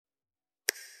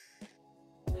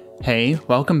Hey,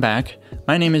 welcome back.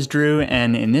 My name is Drew,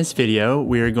 and in this video,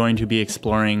 we are going to be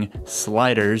exploring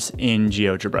sliders in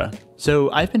GeoGebra.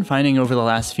 So I've been finding over the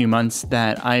last few months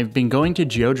that I've been going to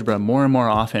GeoGebra more and more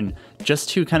often just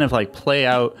to kind of like play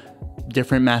out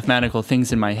different mathematical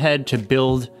things in my head to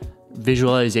build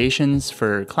visualizations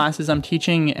for classes I'm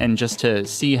teaching and just to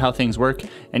see how things work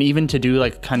and even to do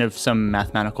like kind of some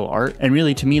mathematical art. And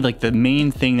really to me, like the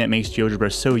main thing that makes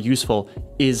GeoGebra so useful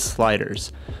is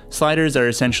sliders. Sliders are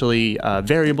essentially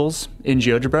variables in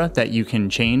GeoGebra that you can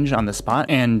change on the spot,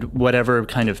 and whatever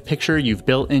kind of picture you've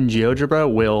built in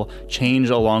GeoGebra will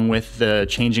change along with the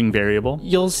changing variable.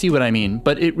 You'll see what I mean,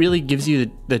 but it really gives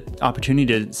you the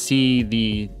opportunity to see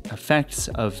the effects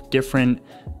of different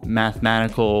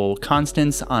mathematical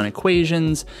constants on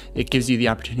equations. It gives you the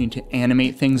opportunity to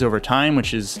animate things over time,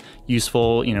 which is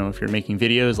useful, you know, if you're making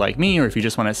videos like me or if you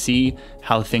just want to see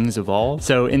how things evolve.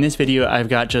 So in this video, I've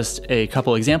got just a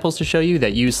couple examples to show you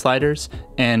that use sliders,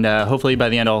 and hopefully by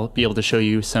the end I'll be able to show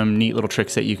you some neat little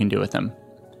tricks that you can do with them.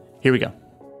 Here we go.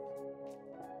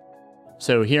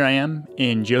 So here I am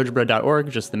in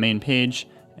geogebra.org, just the main page,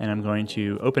 and I'm going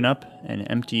to open up an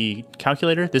empty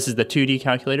calculator. This is the 2D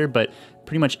calculator, but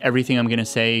pretty much everything I'm going to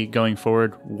say going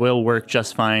forward will work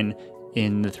just fine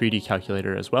in the 3D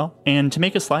calculator as well. And to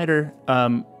make a slider,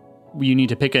 you need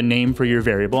to pick a name for your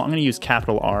variable. I'm going to use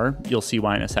capital R. You'll see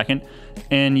why in a second.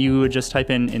 And you would just type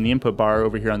in the input bar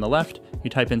over here on the left, you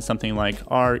type in something like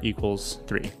R equals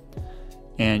 3.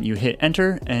 And you hit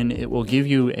enter, and it will give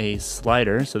you a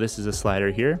slider. So this is a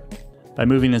slider here. By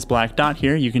moving this black dot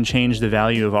here, you can change the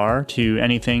value of R to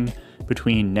anything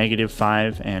between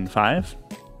 -5 and 5.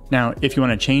 Now, if you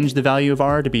want to change the value of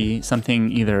R to be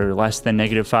something either less than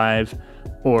 -5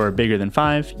 or bigger than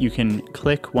 5, you can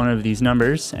click one of these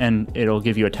numbers and it'll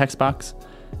give you a text box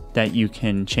that you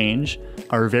can change.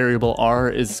 Our variable R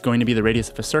is going to be the radius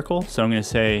of a circle, so I'm going to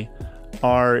say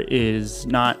R is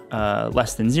not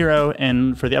less than 0,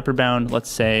 and for the upper bound, let's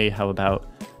say, how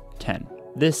about 10?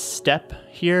 This step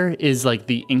here is like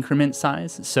the increment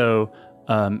size. So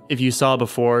if you saw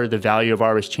before the value of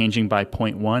R was changing by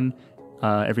 0.1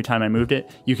 every time I moved it,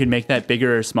 you can make that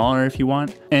bigger or smaller if you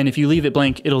want. And if you leave it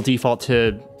blank, it'll default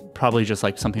to probably just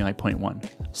like something like 0.1.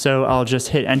 So I'll just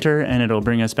hit enter and it'll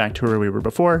bring us back to where we were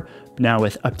before, now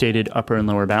with updated upper and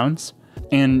lower bounds.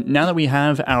 And now that we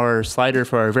have our slider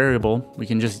for our variable, we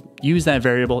can just use that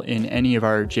variable in any of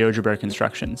our GeoGebra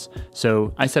constructions.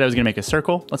 So I said I was going to make a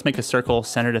circle. Let's make a circle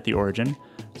centered at the origin.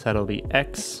 So that'll be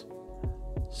x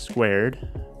squared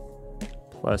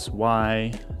plus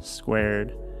y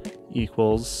squared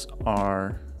equals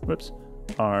r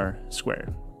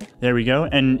squared. There we go.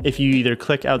 And if you either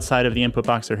click outside of the input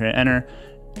box or hit enter,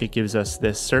 it gives us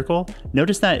this circle.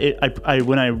 Notice that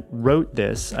when I wrote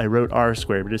this, I wrote r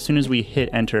squared, but as soon as we hit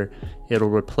enter, it'll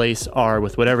replace r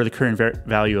with whatever the current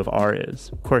value of r is.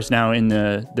 Of course, now in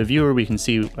the viewer, we can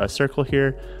see a circle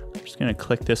here. I'm just gonna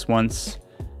click this once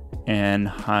and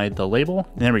hide the label.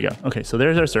 There we go. Okay, so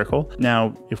there's our circle.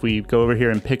 Now, if we go over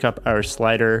here and pick up our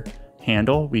slider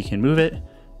handle, we can move it,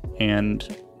 and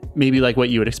maybe like what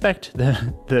you would expect,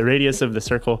 the radius of the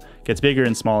circle gets bigger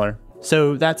and smaller.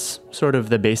 So that's sort of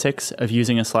the basics of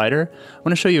using a slider. I want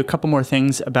to show you a couple more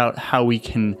things about how we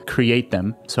can create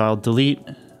them. So I'll delete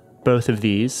both of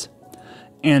these,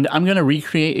 and I'm going to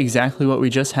recreate exactly what we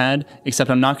just had,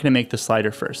 except I'm not going to make the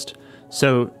slider first.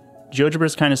 So GeoGebra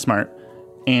is kind of smart,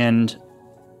 and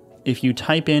if you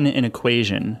type in an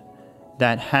equation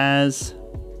that has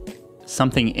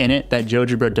something in it that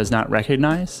GeoGebra does not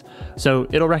recognize, so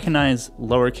it'll recognize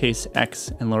lowercase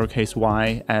x and lowercase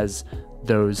y as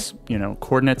those, you know,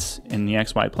 coordinates in the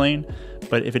XY plane.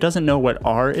 But if it doesn't know what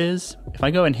R is, if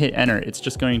I go and hit enter, it's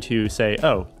just going to say,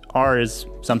 oh, R is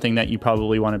something that you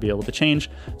probably want to be able to change.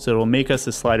 So it'll make us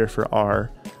a slider for R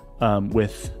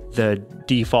with the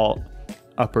default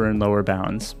upper and lower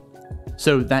bounds.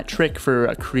 So that trick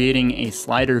for creating a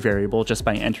slider variable just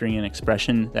by entering an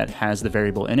expression that has the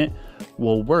variable in it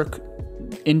will work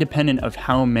independent of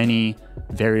how many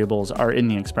variables are in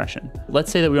the expression.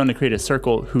 Let's say that we want to create a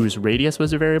circle whose radius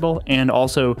was a variable and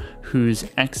also whose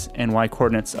x and y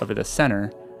coordinates over the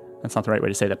center, that's not the right way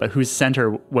to say that, but whose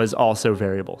center was also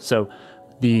variable. So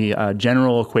the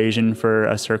general equation for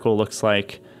a circle looks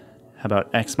like, how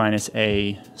about x minus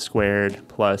a squared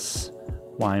plus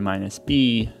y minus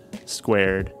b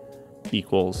squared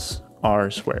equals r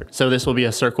squared. So this will be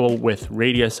a circle with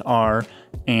radius r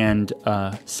and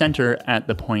center at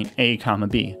the point a comma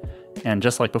b. And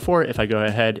just like before, if I go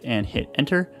ahead and hit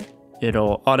enter,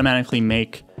 it'll automatically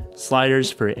make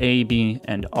sliders for a, b,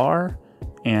 and r,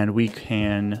 and we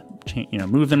can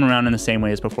move them around in the same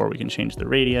way as before. We can change the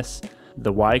radius,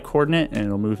 the y coordinate, and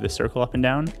it'll move the circle up and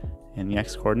down. and the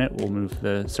X coordinate will move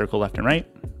the circle left and right.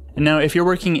 And now if you're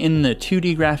working in the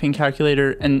 2D graphing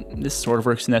calculator, and this sort of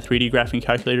works in the 3D graphing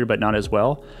calculator, but not as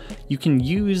well, you can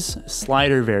use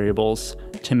slider variables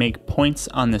to make points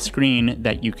on the screen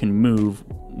that you can move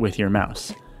with your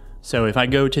mouse. So if I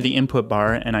go to the input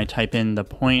bar and I type in the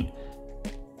point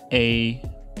A,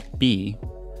 B,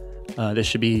 this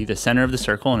should be the center of the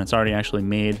circle, and it's already actually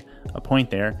made a point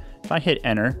there. If I hit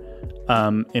enter,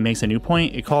 it makes a new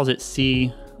point. It calls it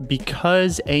C.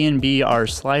 Because A and B are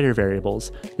slider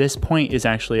variables, this point is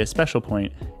actually a special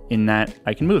point in that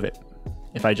I can move it.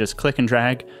 If I just click and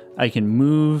drag, I can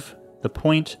move the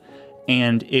point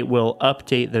and it will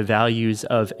update the values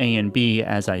of A and B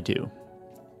as I do.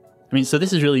 I mean, so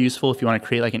this is really useful if you want to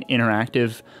create like an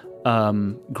interactive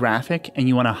graphic and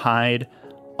you want to hide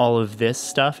all of this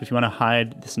stuff. If you want to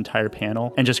hide this entire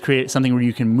panel and just create something where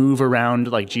you can move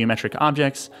around like geometric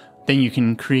objects, then you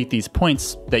can create these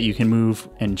points that you can move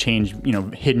and change,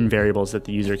 hidden variables that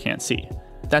the user can't see.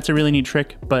 That's a really neat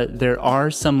trick, but there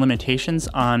are some limitations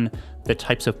on the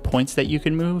types of points that you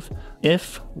can move.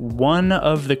 If one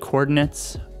of the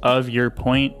coordinates of your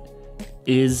point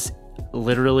is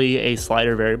literally a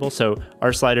slider variable, so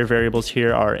our slider variables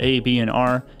here are A, B, and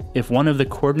R. If one of the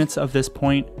coordinates of this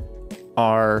point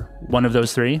are one of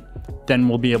those three, then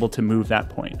we'll be able to move that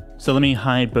point. So let me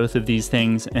hide both of these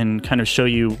things and kind of show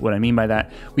you what I mean by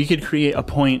that. We could create a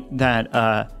point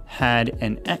that had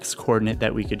an X coordinate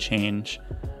that we could change,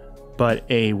 but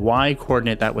a Y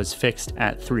coordinate that was fixed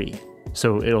at 3.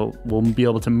 So we'll be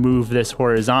able to move this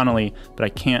horizontally, but I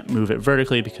can't move it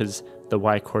vertically because the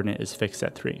Y coordinate is fixed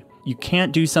at 3. You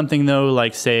can't do something though,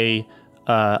 like say,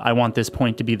 I want this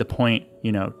point to be the point,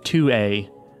 2A,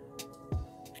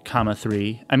 comma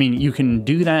 3. I mean, you can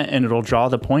do that and it'll draw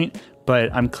the point,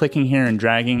 but I'm clicking here and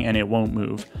dragging and it won't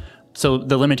move. So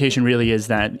the limitation really is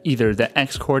that either the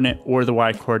X coordinate or the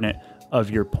Y coordinate of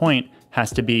your point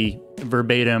has to be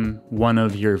verbatim one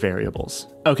of your variables.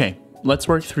 Okay, let's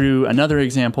work through another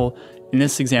example. In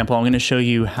this example, I'm going to show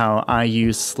you how I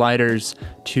use sliders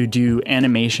to do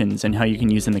animations and how you can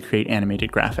use them to create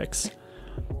animated graphics.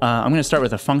 I'm going to start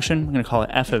with a function. I'm going to call it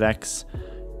f of x.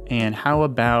 And how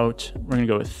about, we're going to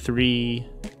go with 3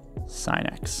 sine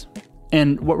x.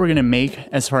 And what we're going to make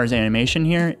as far as animation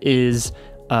here is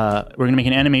we're going to make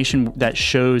an animation that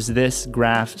shows this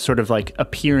graph sort of like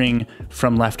appearing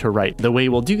from left to right. The way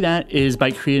we'll do that is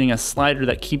by creating a slider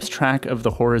that keeps track of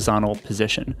the horizontal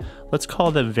position. Let's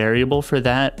call the variable for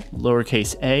that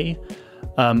lowercase a.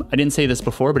 I didn't say this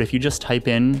before, but if you just type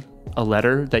in a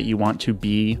letter that you want to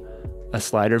be a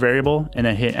slider variable and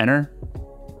then hit enter,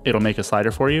 it'll make a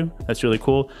slider for you. That's really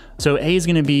cool. So A is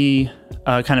going to be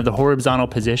kind of the horizontal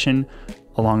position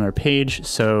along our page.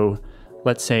 So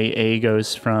let's say A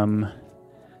goes from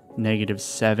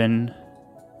 -7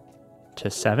 to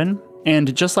 7.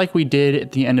 And just like we did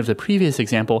at the end of the previous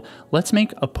example, let's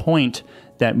make a point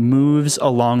that moves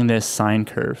along this sine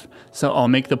curve. So I'll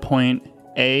make the point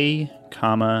A,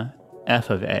 comma, f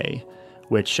of A,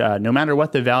 which no matter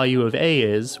what the value of A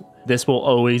is, this will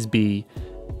always be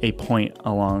a point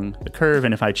along the curve,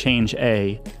 and if I change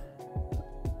A,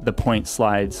 the point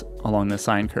slides along the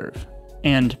sine curve.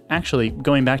 And actually,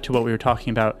 going back to what we were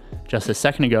talking about just a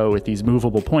second ago with these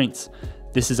movable points,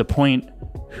 this is a point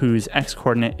whose X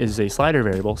coordinate is a slider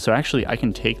variable, so actually I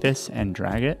can take this and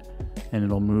drag it, and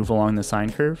it'll move along the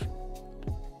sine curve.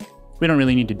 We don't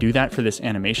really need to do that for this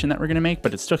animation that we're going to make,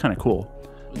 but it's still kind of cool.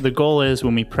 The goal is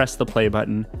when we press the play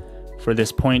button, for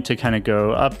this point to kind of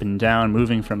go up and down,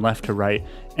 moving from left to right,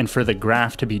 and for the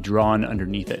graph to be drawn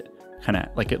underneath it, kind of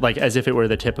like as if it were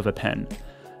the tip of a pen.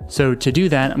 So to do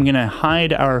that, I'm going to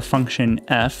hide our function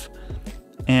f,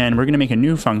 and we're going to make a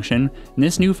new function. And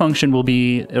this new function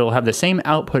it'll have the same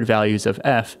output values of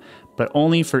f, but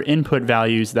only for input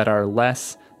values that are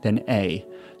less than a.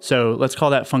 So let's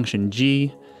call that function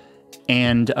g,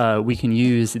 and we can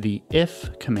use the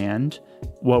if command.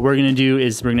 What we're going to do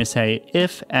is we're going to say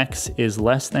if x is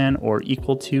less than or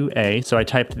equal to a. So I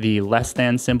typed the less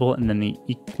than symbol and then the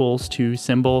equals to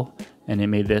symbol, and it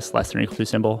made this less than or equal to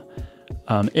symbol.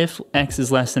 If x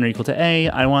is less than or equal to a,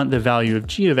 I want the value of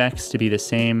g of x to be the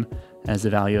same as the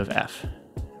value of f.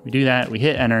 We do that, we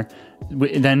hit enter,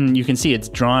 then you can see it's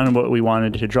drawn what we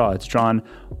wanted to draw. It's drawn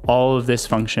all of this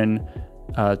function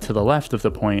to the left of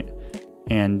the point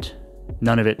and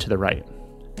none of it to the right.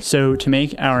 So to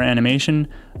make our animation,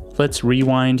 let's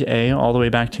rewind A all the way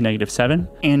back to -7.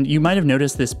 And you might have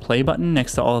noticed this play button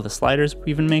next to all of the sliders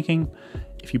we've been making.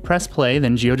 If you press play,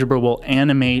 then GeoGebra will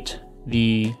animate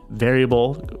the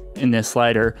variable in this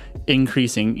slider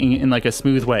increasing in like a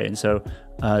smooth way. And so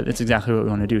that's exactly what we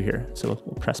want to do here. So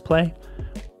we'll press play.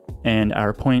 and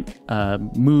our point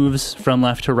moves from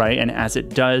left to right, and as it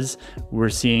does, we're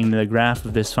seeing the graph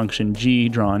of this function g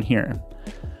drawn here.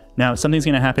 Now, something's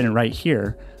going to happen right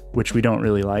here, which we don't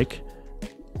really like,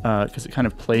 because it kind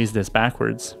of plays this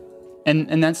backwards.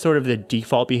 And that's sort of the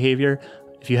default behavior.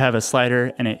 If you have a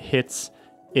slider and it hits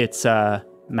its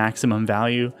maximum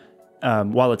value,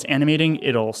 while it's animating,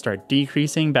 it'll start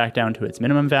decreasing back down to its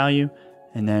minimum value.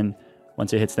 And then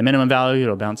once it hits the minimum value,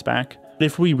 it'll bounce back. But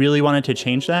if we really wanted to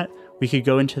change that, we could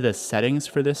go into the settings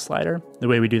for this slider. The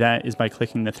way we do that is by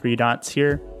clicking the 3 dots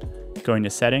here, going to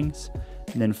settings,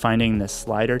 and then finding the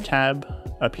slider tab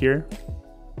up here.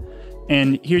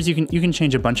 And here's you can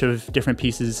change a bunch of different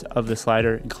pieces of the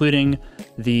slider, including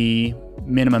the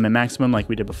minimum and maximum like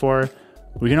we did before.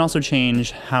 We can also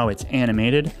change how it's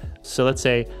animated. So let's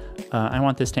say I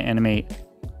want this to animate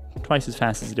twice as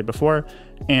fast as it did before,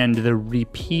 and the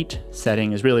repeat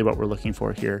setting is really what we're looking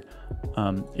for here.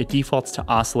 It defaults to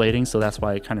oscillating, so that's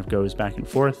why it kind of goes back and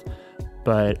forth.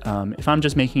 But if I'm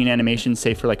just making an animation,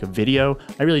 say for like a video,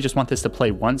 I really just want this to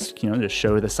play once, to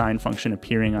show the sine function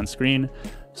appearing on screen.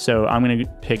 So I'm going to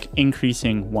pick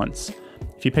increasing once.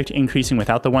 If you picked increasing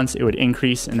without the once, it would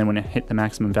increase, and then when it hit the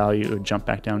maximum value, it would jump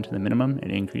back down to the minimum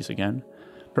and increase again.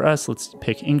 For us, let's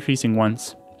pick increasing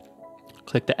once.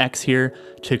 Click the X here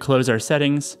to close our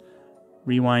settings.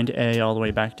 Rewind A all the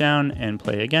way back down and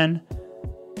play again.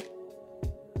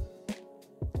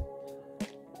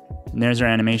 And there's our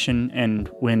animation, and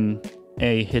when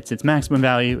A hits its maximum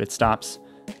value, it stops,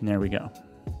 and there we go.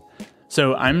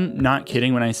 So I'm not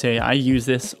kidding when I say I use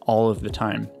this all of the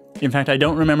time. In fact, I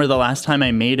don't remember the last time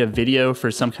I made a video for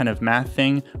some kind of math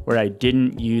thing where I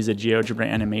didn't use a GeoGebra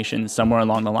animation somewhere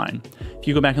along the line. If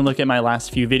you go back and look at my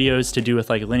last few videos to do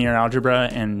with like linear algebra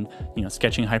and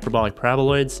sketching hyperbolic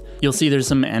paraboloids, you'll see there's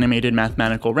some animated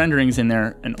mathematical renderings in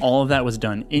there, and all of that was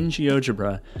done in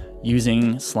GeoGebra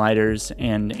using sliders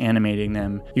and animating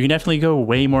them. You can definitely go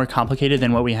way more complicated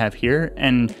than what we have here,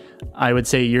 and I would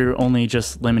say you're only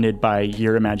just limited by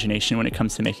your imagination when it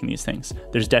comes to making these things.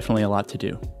 There's definitely a lot to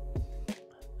do.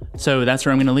 So that's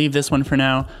where I'm going to leave this one for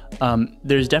now.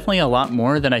 There's definitely a lot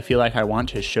more that I feel like I want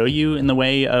to show you in the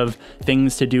way of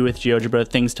things to do with GeoGebra,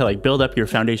 things to like build up your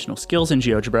foundational skills in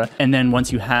GeoGebra. And then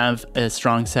once you have a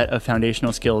strong set of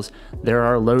foundational skills, there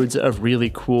are loads of really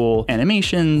cool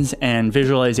animations and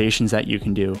visualizations that you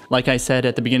can do. Like I said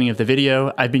at the beginning of the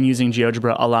video, I've been using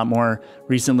GeoGebra a lot more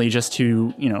recently just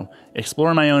to,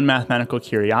 explore my own mathematical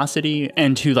curiosity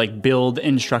and to like build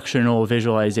instructional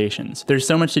visualizations. There's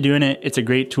so much to do in it. It's a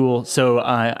great tool. So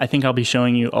I think I'll be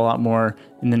showing you a lot more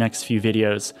in the next few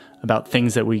videos about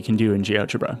things that we can do in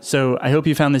GeoGebra. So I hope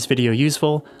you found this video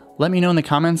useful. Let me know in the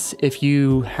comments if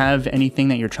you have anything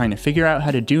that you're trying to figure out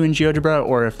how to do in GeoGebra,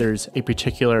 or if there's a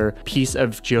particular piece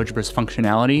of GeoGebra's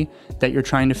functionality that you're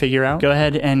trying to figure out. Go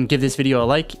ahead and give this video a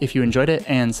like if you enjoyed it,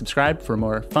 and subscribe for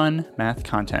more fun math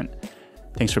content.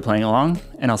 Thanks for playing along,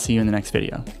 and I'll see you in the next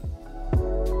video.